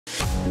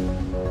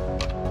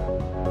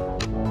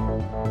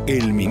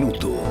El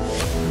Minuto.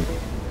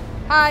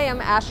 Hi,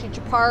 I'm Ashley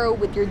Chaparro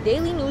with your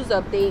daily news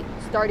update,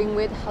 starting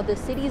with how the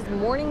city is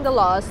mourning the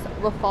loss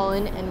of a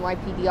fallen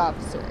NYPD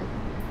officer.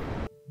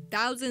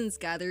 Thousands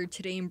gathered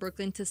today in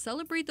Brooklyn to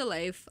celebrate the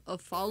life of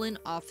fallen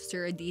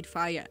officer Adid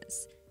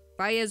Fayez.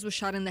 Fayez was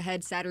shot in the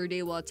head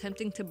Saturday while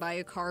attempting to buy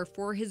a car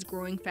for his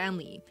growing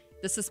family.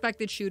 The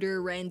suspected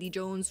shooter, Randy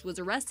Jones, was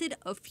arrested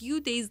a few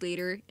days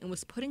later and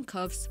was put in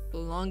cuffs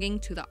belonging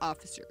to the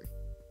officer.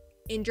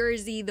 In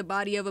Jersey, the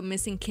body of a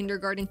missing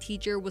kindergarten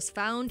teacher was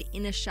found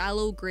in a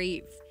shallow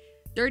grave.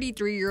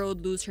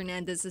 33-year-old Luz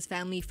Hernandez's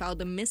family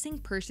filed a missing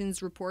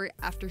persons report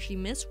after she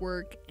missed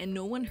work and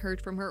no one heard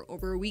from her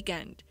over a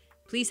weekend.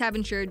 Police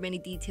haven't shared many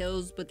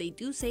details, but they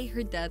do say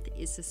her death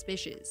is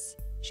suspicious.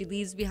 She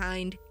leaves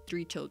behind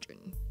 3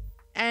 children.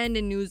 And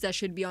in news that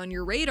should be on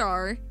your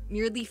radar,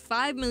 nearly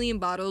 5 million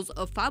bottles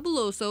of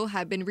Fabuloso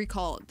have been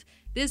recalled.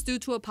 This due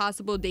to a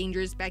possible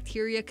dangerous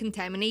bacteria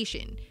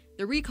contamination.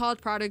 The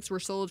recalled products were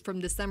sold from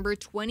December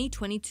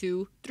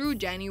 2022 through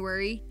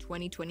January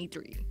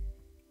 2023.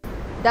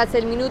 That's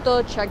El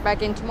Minuto. Check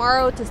back in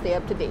tomorrow to stay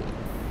up to date.